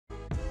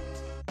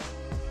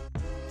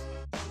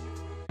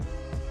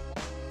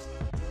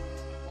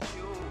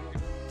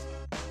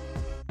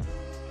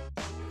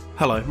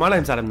Hello, my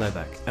name's Adam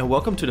Novak, and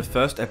welcome to the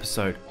first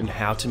episode in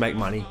how to make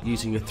money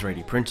using your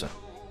 3D printer.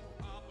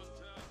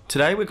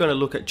 Today we're going to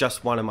look at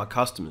just one of my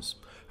customers,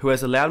 who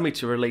has allowed me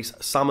to release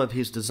some of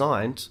his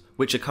designs,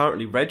 which are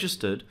currently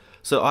registered,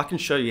 so I can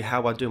show you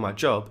how I do my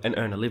job and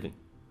earn a living.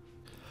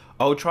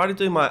 I will try to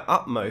do my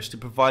utmost to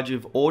provide you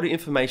with all the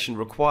information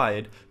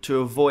required to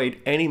avoid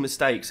any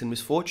mistakes and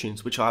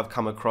misfortunes which I have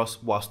come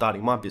across while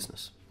starting my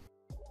business.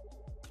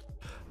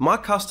 My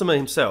customer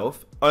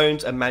himself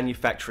owns a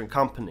manufacturing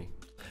company,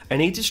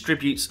 and he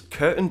distributes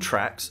curtain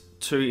tracks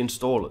to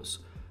installers.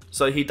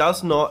 So he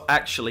does not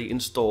actually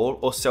install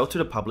or sell to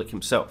the public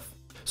himself.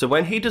 So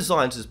when he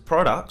designs his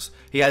products,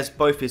 he has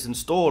both his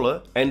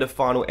installer and a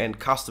final end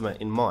customer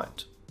in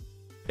mind.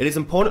 It is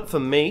important for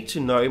me to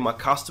know my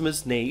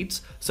customers'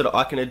 needs so that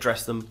I can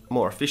address them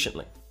more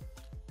efficiently.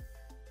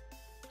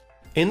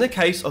 In the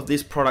case of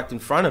this product in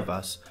front of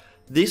us,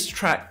 this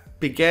track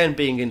began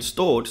being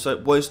installed so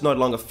it was no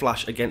longer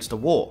flush against a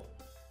wall.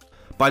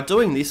 By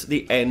doing this,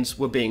 the ends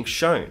were being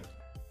shown.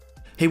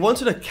 He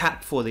wanted a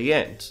cap for the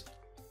ends.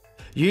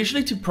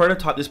 Usually to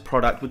prototype this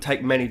product would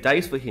take many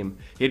days for him.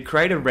 He'd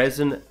create a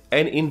resin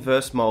and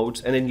inverse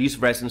molds and then use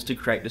resins to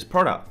create this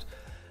product.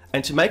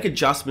 And to make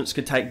adjustments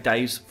could take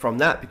days from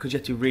that because you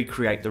have to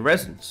recreate the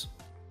resins.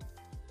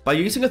 By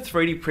using a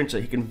 3D printer,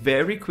 he can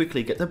very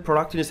quickly get the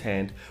product in his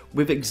hand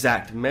with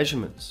exact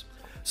measurements,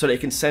 so that he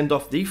can send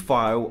off the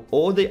file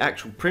or the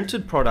actual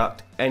printed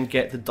product and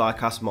get the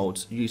die-cast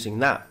molds using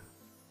that.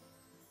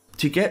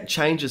 To get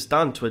changes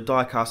done to a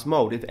die-cast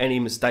mold, if any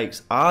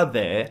mistakes are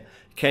there,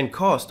 can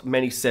cost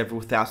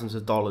several thousands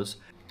of dollars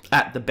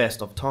at the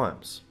best of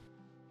times.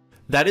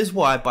 That is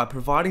why by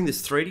providing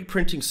this 3D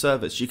printing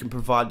service, you can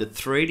provide the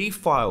 3D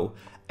file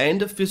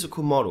and a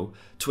physical model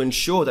to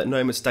ensure that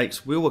no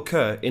mistakes will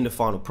occur in the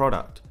final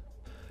product.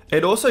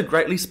 It also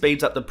greatly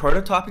speeds up the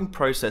prototyping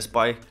process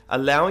by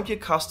allowing your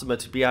customer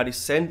to be able to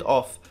send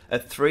off a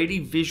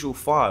 3D visual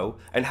file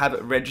and have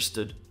it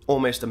registered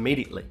almost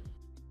immediately.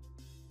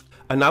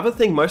 Another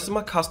thing most of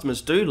my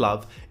customers do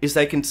love is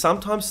they can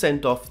sometimes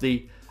send off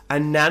the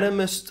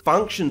anonymous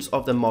functions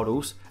of the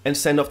models and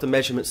send off the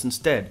measurements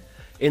instead.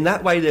 In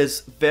that way,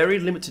 there's very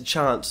limited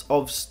chance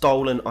of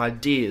stolen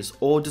ideas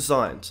or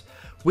designs,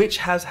 which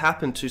has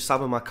happened to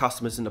some of my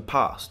customers in the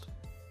past.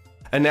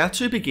 And now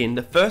to begin,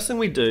 the first thing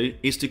we do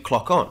is to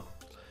clock on.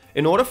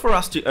 In order for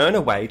us to earn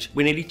a wage,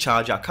 we need to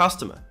charge our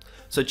customer.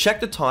 So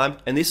check the time,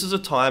 and this is the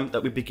time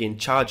that we begin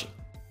charging.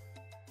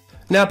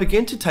 Now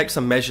begin to take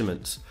some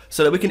measurements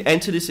so that we can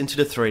enter this into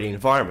the 3D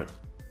environment.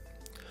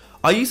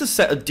 I use a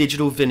set of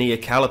digital veneer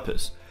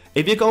calipers.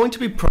 If you're going to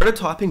be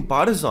prototyping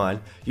by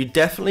design, you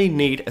definitely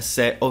need a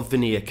set of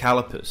veneer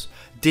calipers,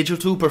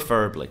 digital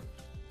preferably.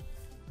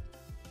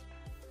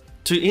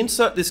 To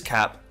insert this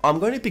cap, I'm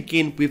going to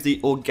begin with the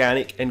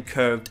organic and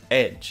curved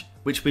edge,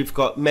 which we've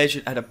got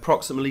measured at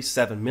approximately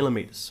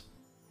 7mm.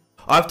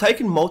 I've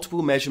taken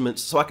multiple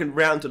measurements so I can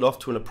round it off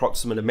to an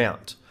approximate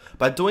amount.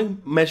 By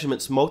doing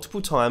measurements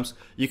multiple times,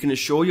 you can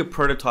ensure your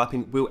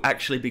prototyping will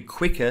actually be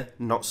quicker,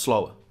 not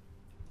slower.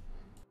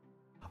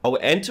 I will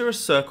enter a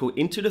circle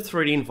into the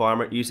 3D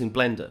environment using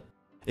Blender.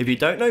 If you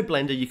don't know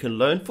Blender, you can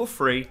learn for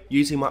free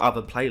using my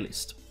other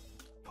playlist.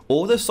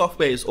 All the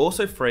software is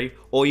also free,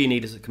 all you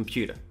need is a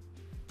computer.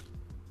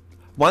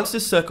 Once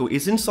this circle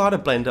is inside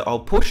of Blender,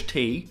 I'll push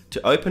T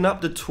to open up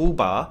the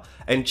toolbar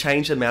and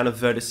change the amount of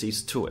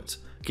vertices to it,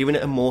 giving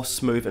it a more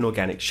smooth and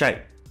organic shape.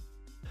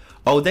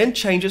 I will then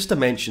change its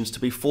dimensions to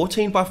be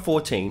 14 by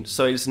 14,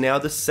 so it is now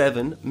the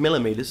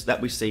 7mm that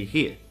we see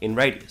here in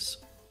radius.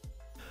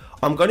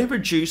 I'm going to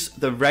reduce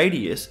the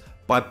radius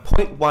by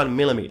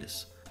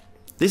 0.1mm.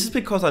 This is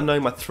because I know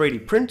my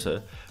 3D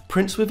printer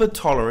prints with a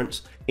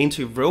tolerance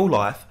into real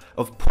life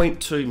of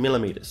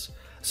 0.2mm.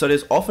 So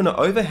there's often an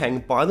overhang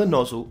by the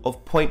nozzle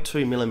of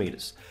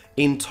 0.2mm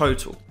in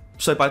total.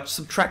 So by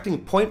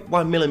subtracting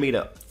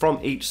 0.1mm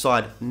from each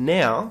side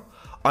now,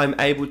 I'm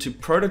able to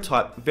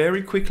prototype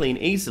very quickly and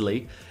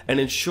easily and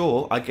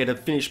ensure I get a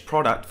finished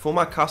product for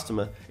my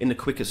customer in the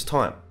quickest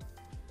time.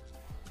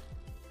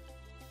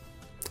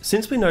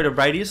 Since we know the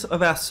radius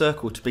of our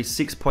circle to be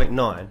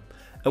 6.9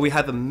 and we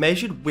have a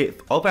measured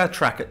width of our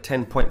track at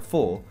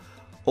 10.4,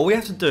 all we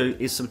have to do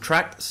is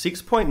subtract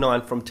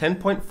 6.9 from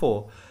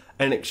 10.4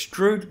 and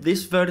extrude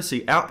this vertex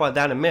out by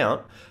that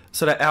amount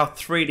so that our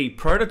 3D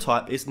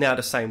prototype is now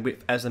the same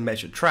width as the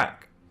measured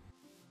track.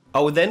 I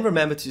will then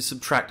remember to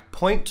subtract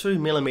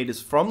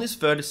 0.2mm from this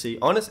vertex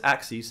on its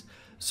axis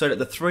so that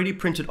the 3D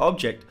printed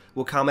object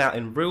will come out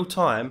in real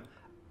time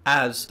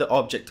as the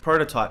object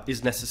prototype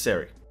is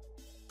necessary.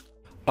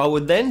 I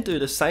would then do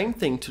the same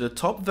thing to the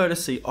top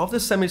vertex of the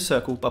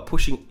semicircle by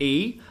pushing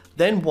E,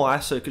 then Y,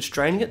 so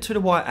constraining it to the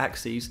Y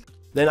axis.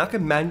 Then I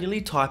can manually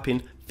type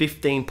in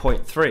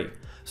 15.3,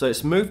 so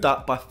it's moved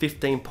up by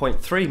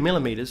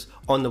 15.3mm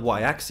on the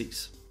Y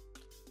axis.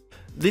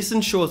 This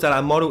ensures that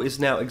our model is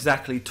now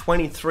exactly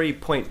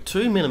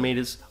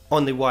 23.2mm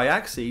on the Y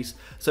axis,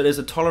 so there's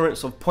a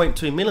tolerance of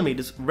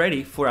 0.2mm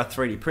ready for our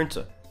 3D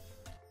printer.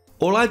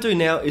 All I do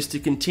now is to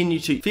continue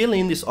to fill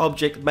in this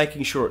object,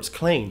 making sure it's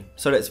clean,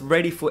 so that it's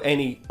ready for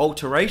any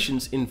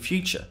alterations in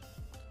future.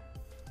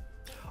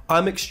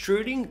 I'm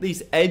extruding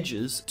these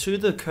edges to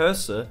the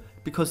cursor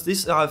because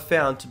this I've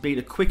found to be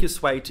the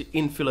quickest way to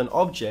infill an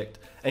object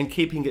and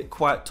keeping it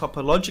quite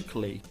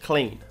topologically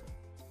clean.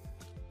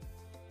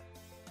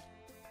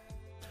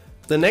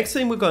 The next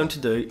thing we're going to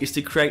do is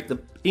to create the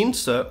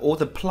insert or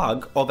the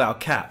plug of our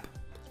cap.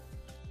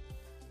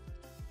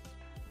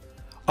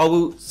 I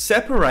will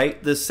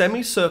separate the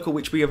semicircle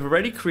which we have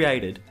already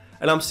created,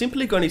 and I'm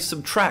simply going to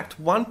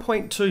subtract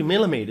 1.2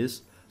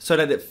 millimeters so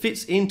that it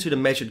fits into the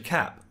measured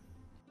cap.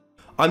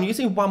 I'm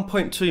using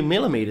 1.2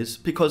 millimeters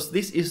because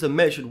this is the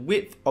measured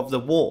width of the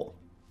wall.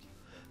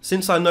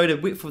 Since I know the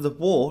width of the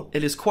wall,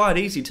 it is quite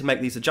easy to make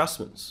these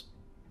adjustments.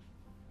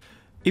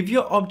 If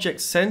your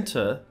object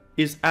center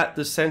is at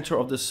the center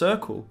of the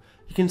circle,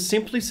 you can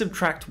simply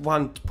subtract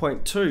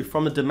 1.2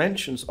 from the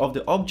dimensions of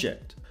the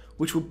object,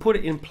 which will put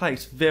it in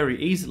place very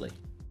easily.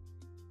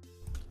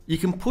 You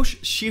can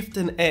push Shift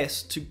and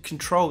S to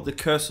control the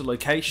cursor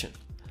location,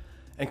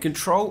 and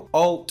Control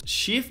Alt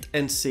Shift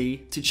and C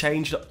to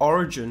change the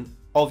origin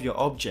of your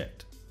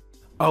object.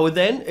 I will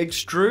then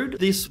extrude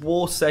this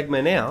wall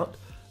segment out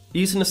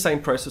using the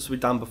same process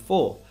we've done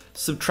before,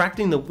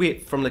 subtracting the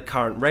width from the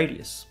current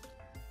radius,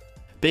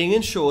 being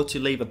ensured to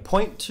leave a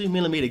 0.2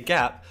 millimeter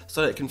gap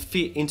so that it can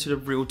fit into the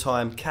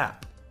real-time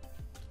cap.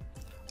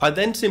 I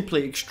then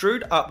simply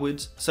extrude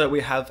upwards so that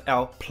we have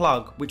our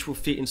plug which will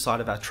fit inside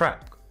of our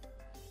trap.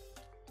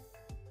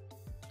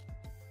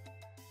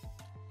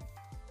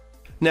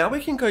 Now we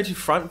can go to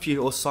front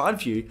view or side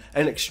view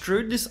and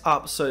extrude this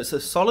up so it's a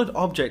solid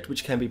object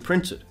which can be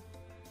printed.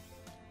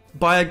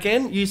 By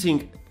again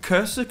using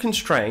cursor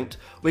constraint,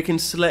 we can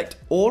select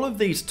all of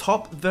these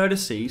top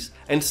vertices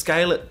and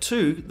scale it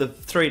to the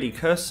 3D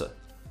cursor.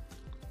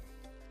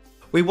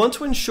 We want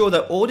to ensure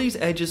that all these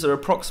edges are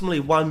approximately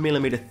 1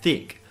 millimeter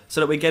thick, so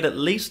that we get at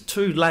least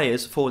 2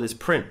 layers for this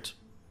print.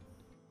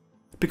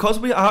 Because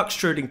we are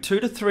extruding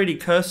to the 3D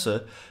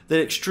cursor, the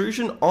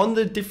extrusion on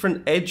the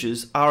different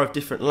edges are of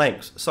different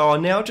lengths, so I'll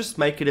now just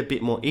make it a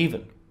bit more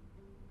even.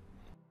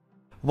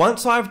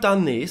 Once I've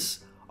done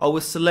this, I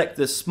will select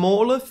the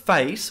smaller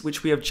face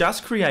which we have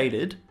just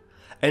created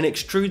and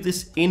extrude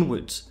this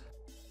inwards.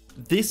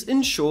 This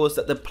ensures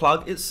that the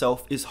plug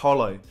itself is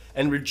hollow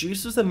and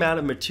reduces the amount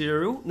of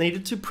material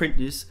needed to print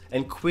this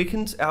and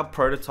quickens our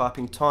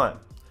prototyping time.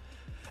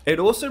 It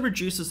also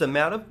reduces the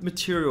amount of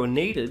material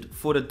needed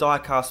for the die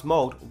cast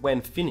mold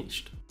when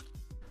finished.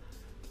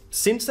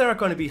 Since there are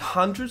going to be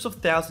hundreds of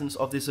thousands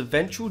of this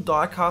eventual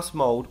die cast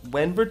mold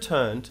when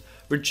returned,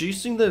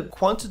 reducing the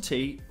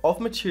quantity of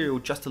material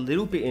just a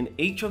little bit in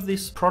each of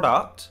this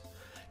product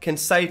can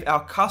save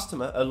our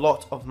customer a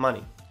lot of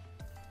money.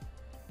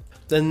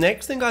 The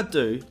next thing I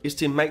do is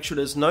to make sure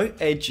there's no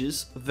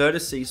edges,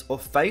 vertices or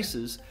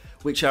faces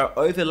which are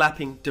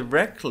overlapping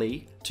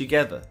directly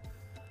together.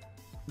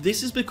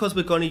 This is because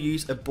we're going to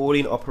use a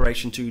Boolean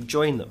operation to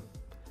join them.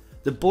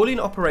 The Boolean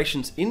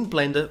operations in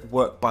Blender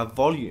work by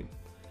volume.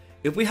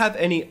 If we have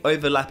any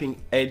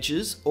overlapping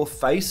edges or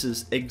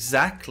faces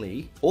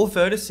exactly or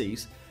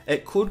vertices,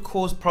 it could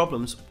cause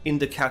problems in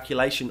the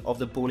calculation of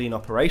the Boolean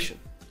operation.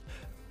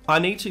 I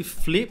need to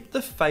flip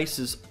the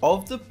faces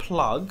of the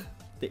plug,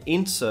 the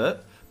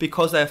insert,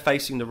 because they are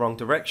facing the wrong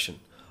direction.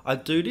 I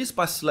do this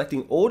by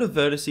selecting all the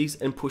vertices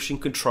and pushing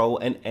Ctrl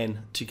and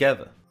N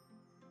together.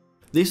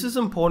 This is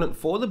important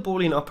for the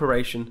Boolean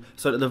operation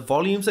so that the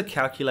volumes are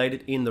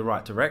calculated in the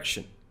right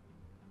direction.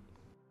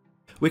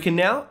 We can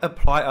now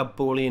apply our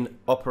Boolean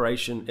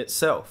operation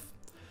itself.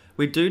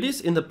 We do this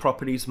in the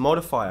Properties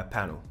Modifier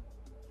panel.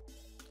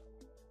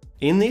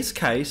 In this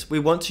case, we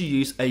want to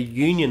use a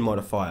union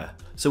modifier.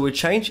 So we'll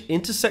change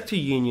intersect to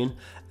union,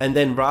 and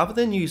then rather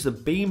than use the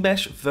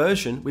B-mesh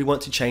version, we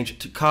want to change it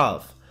to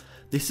carve.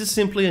 This is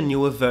simply a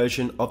newer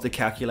version of the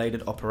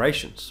calculated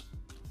operations.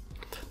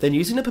 Then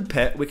using a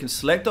pipette, we can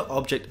select the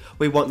object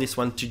we want this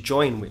one to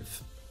join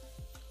with.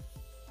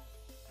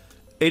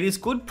 It is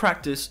good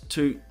practice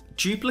to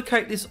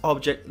duplicate this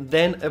object,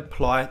 then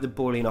apply the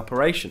Boolean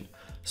operation.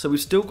 So we've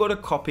still got a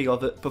copy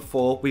of it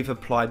before we've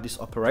applied this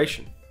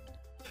operation,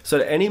 so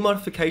that any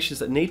modifications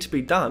that need to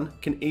be done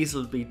can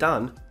easily be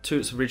done to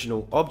its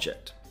original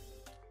object.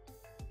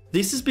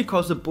 This is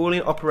because the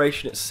Boolean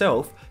operation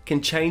itself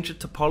can change the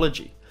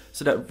topology,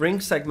 so that ring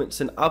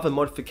segments and other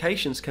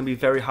modifications can be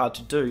very hard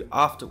to do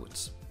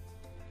afterwards.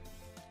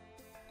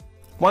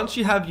 Once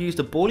you have used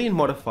a Boolean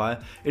modifier,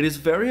 it is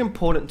very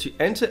important to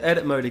enter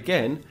edit mode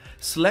again,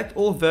 select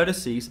all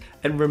vertices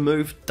and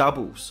remove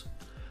doubles.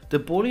 The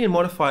Boolean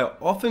modifier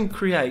often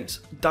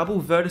creates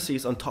double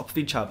vertices on top of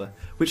each other,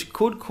 which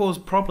could cause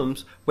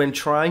problems when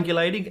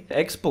triangulating,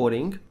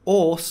 exporting,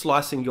 or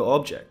slicing your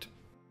object.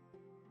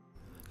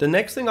 The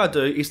next thing I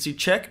do is to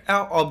check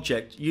our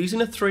object using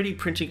a 3D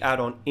printing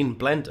add-on in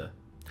Blender.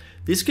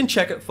 This can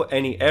check it for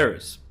any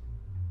errors.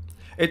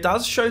 It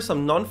does show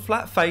some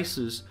non-flat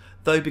faces,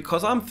 though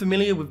because I'm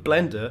familiar with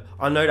Blender,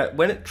 I know that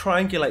when it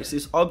triangulates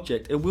this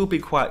object, it will be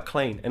quite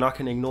clean and I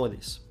can ignore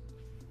this.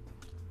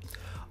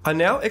 I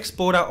now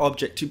export our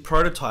object to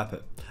prototype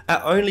it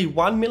at only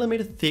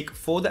 1mm thick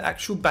for the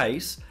actual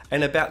base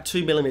and about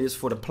 2mm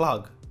for the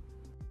plug.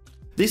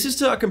 This is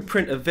so I can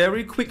print a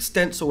very quick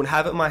stencil and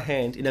have it in my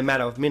hand in a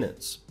matter of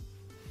minutes.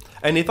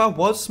 And if I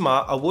was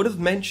smart, I would have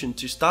mentioned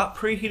to start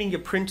preheating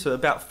your printer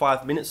about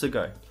 5 minutes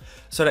ago,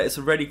 so that it's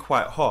already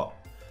quite hot.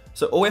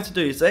 So all we have to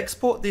do is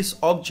export this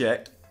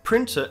object,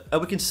 print it,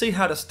 and we can see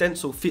how the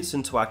stencil fits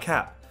into our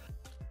cap.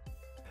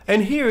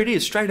 And here it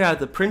is straight out of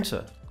the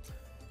printer.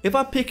 If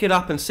I pick it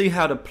up and see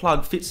how the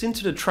plug fits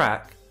into the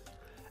track,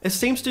 it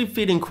seems to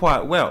fit in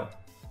quite well.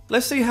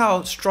 Let's see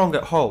how strong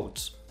it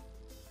holds.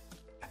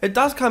 It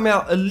does come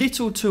out a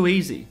little too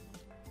easy.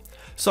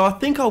 So I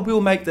think I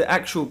will make the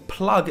actual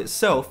plug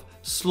itself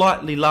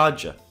slightly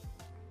larger.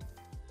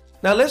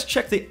 Now let's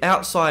check the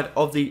outside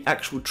of the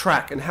actual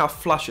track and how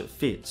flush it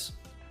fits.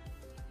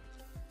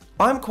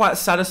 I'm quite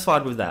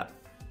satisfied with that.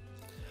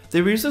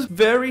 There is a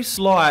very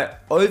slight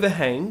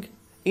overhang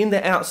in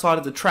the outside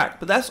of the track,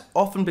 but that's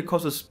often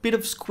because of a bit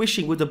of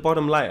squishing with the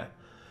bottom layer.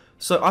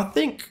 So I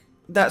think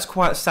that's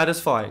quite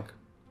satisfying,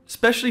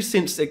 especially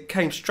since it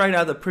came straight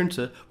out of the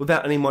printer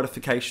without any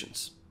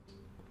modifications.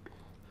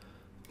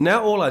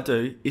 Now all I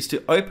do is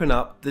to open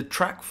up the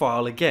track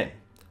file again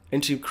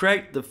and to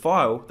create the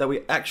file that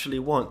we actually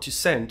want to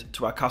send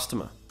to our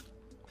customer.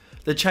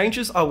 The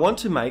changes I want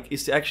to make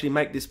is to actually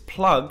make this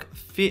plug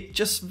fit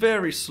just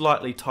very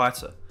slightly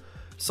tighter.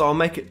 So I'll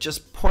make it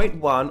just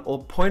 0.1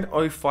 or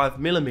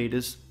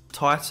 0.05mm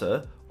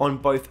tighter on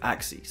both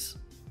axes.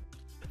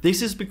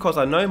 This is because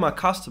I know my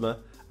customer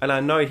and I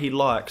know he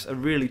likes a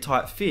really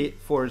tight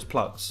fit for his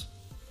plugs.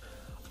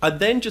 I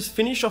then just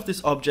finish off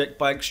this object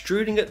by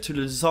extruding it to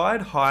the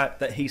desired height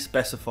that he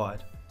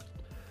specified.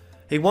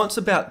 He wants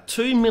about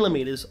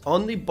 2mm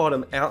on the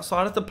bottom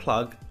outside of the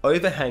plug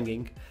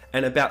overhanging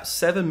and about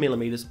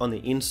 7mm on the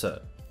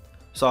insert.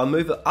 So I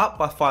move it up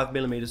by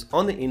 5mm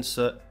on the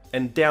insert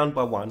and down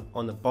by 1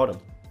 on the bottom.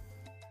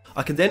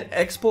 I can then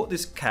export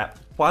this cap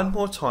one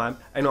more time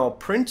and I'll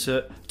print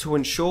it to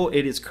ensure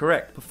it is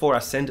correct before I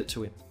send it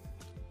to him.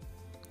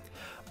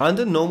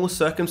 Under normal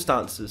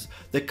circumstances,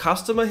 the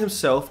customer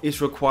himself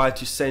is required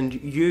to send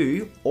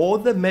you all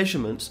the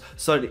measurements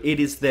so that it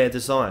is their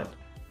design.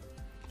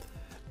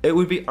 It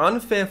would be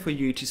unfair for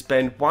you to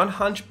spend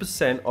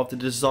 100% of the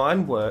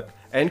design work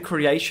and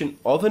creation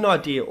of an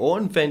idea or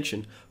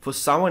invention for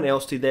someone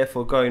else to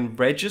therefore go and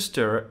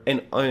register it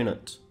and own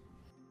it.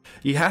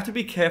 You have to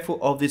be careful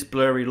of this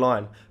blurry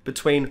line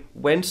between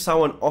when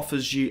someone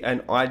offers you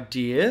an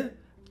idea,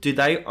 do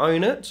they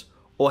own it?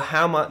 Or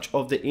how much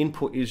of the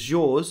input is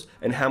yours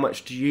and how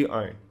much do you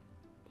own?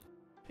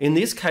 In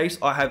this case,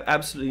 I have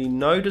absolutely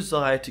no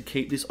desire to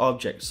keep this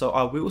object, so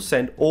I will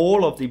send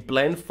all of the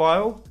blend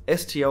file,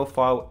 STL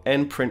file,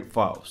 and print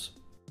files.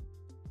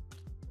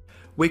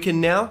 We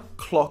can now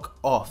clock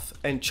off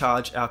and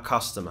charge our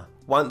customer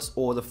once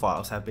all the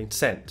files have been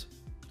sent.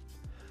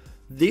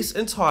 This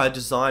entire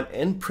design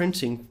and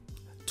printing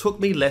took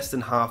me less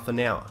than half an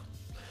hour.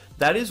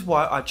 That is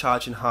why I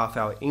charge in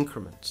half-hour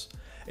increments.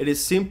 It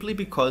is simply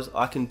because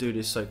I can do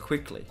this so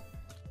quickly.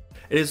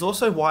 It is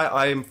also why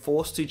I am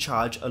forced to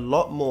charge a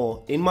lot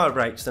more in my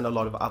rates than a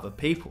lot of other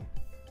people.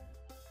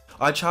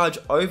 I charge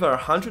over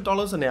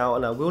 $100 an hour,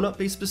 and I will not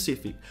be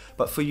specific,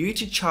 but for you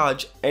to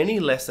charge any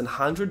less than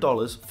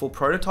 $100 for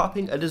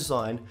prototyping a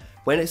design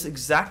when its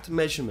exact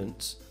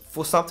measurements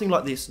for something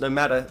like this, no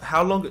matter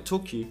how long it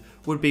took you,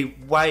 would be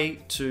way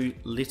too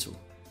little.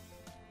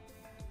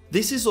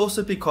 This is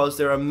also because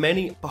there are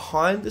many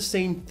behind the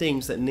scene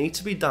things that need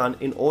to be done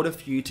in order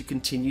for you to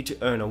continue to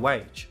earn a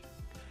wage.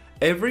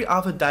 Every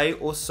other day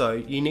or so,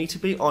 you need to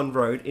be on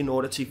road in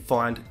order to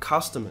find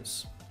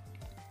customers.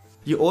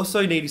 You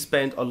also need to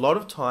spend a lot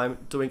of time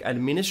doing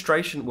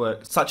administration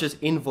work such as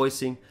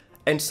invoicing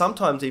and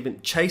sometimes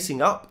even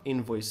chasing up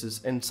invoices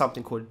and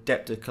something called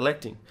debtor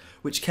collecting,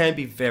 which can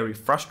be very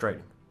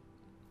frustrating.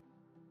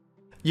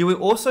 You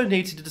will also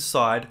need to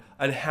decide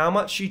on how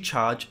much you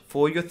charge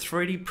for your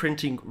 3D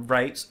printing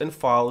rates and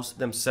files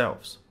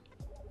themselves.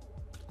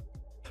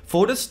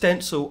 For the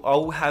stencil, I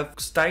will have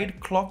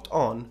stayed clocked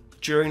on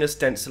during the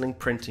stenciling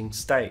printing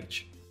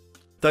stage.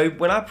 Though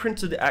when I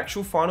printed the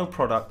actual final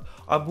product,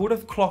 I would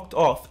have clocked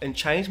off and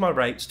changed my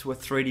rates to a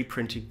 3D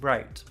printing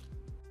rate.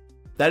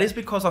 That is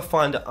because I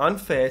find it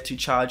unfair to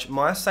charge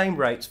my same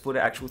rates for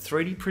the actual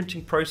 3D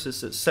printing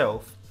process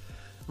itself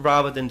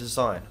rather than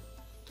design,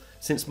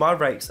 since my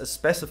rates are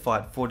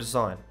specified for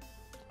design.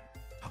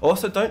 I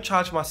also don't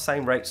charge my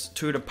same rates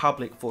to the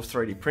public for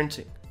 3D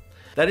printing.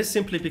 That is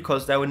simply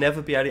because they will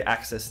never be able to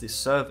access this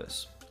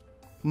service.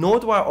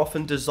 Nor do I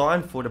often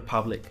design for the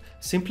public,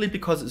 simply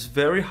because it's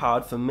very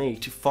hard for me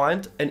to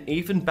find an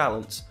even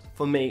balance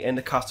for me and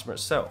the customer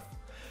itself,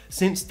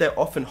 since they're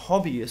often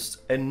hobbyists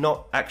and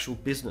not actual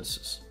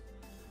businesses.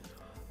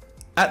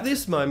 At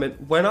this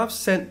moment, when I've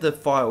sent the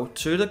file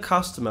to the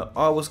customer,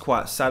 I was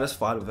quite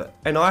satisfied with it,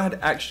 and I had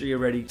actually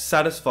already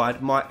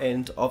satisfied my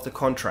end of the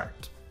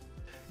contract.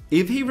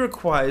 If he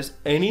requires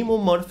any more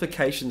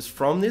modifications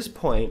from this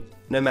point,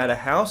 no matter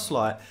how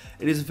slight,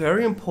 it is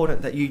very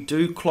important that you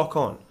do clock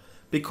on,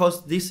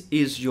 because this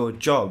is your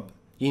job.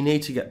 You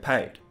need to get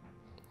paid.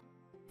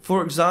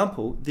 For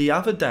example, the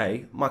other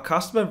day, my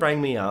customer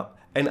rang me up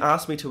and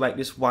asked me to make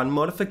this one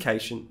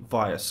modification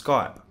via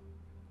Skype.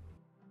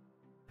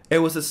 It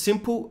was a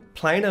simple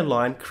planar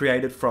line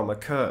created from a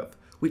curve,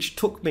 which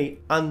took me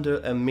under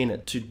a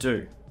minute to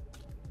do.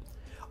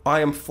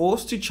 I am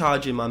forced to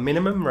charge him a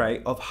minimum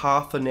rate of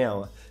half an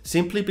hour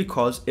simply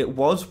because it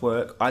was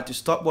work. I had to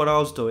stop what I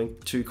was doing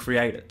to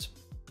create it.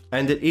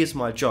 And it is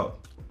my job.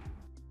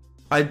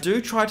 I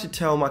do try to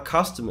tell my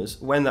customers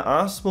when they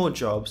ask more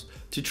jobs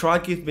to try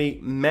give me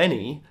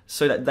many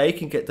so that they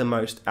can get the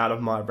most out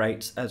of my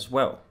rates as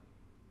well.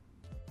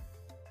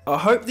 I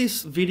hope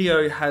this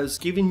video has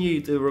given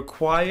you the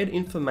required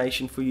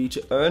information for you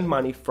to earn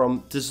money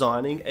from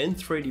designing and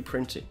 3D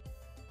printing.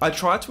 I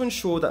try to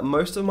ensure that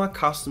most of my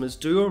customers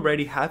do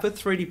already have a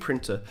 3D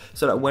printer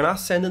so that when I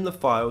send them the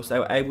files, they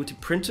are able to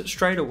print it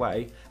straight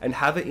away and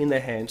have it in their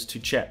hands to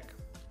check.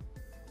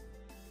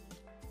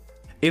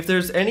 If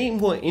there's any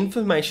more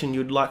information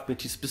you'd like me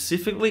to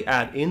specifically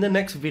add in the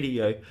next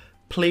video,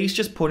 please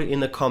just put it in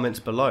the comments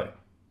below.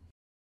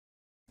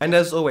 And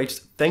as always,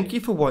 thank you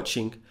for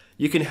watching.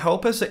 You can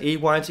help us at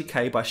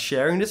EY&TK by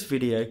sharing this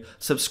video,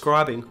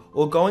 subscribing,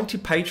 or going to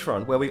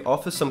Patreon where we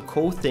offer some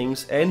cool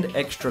things and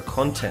extra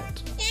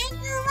content.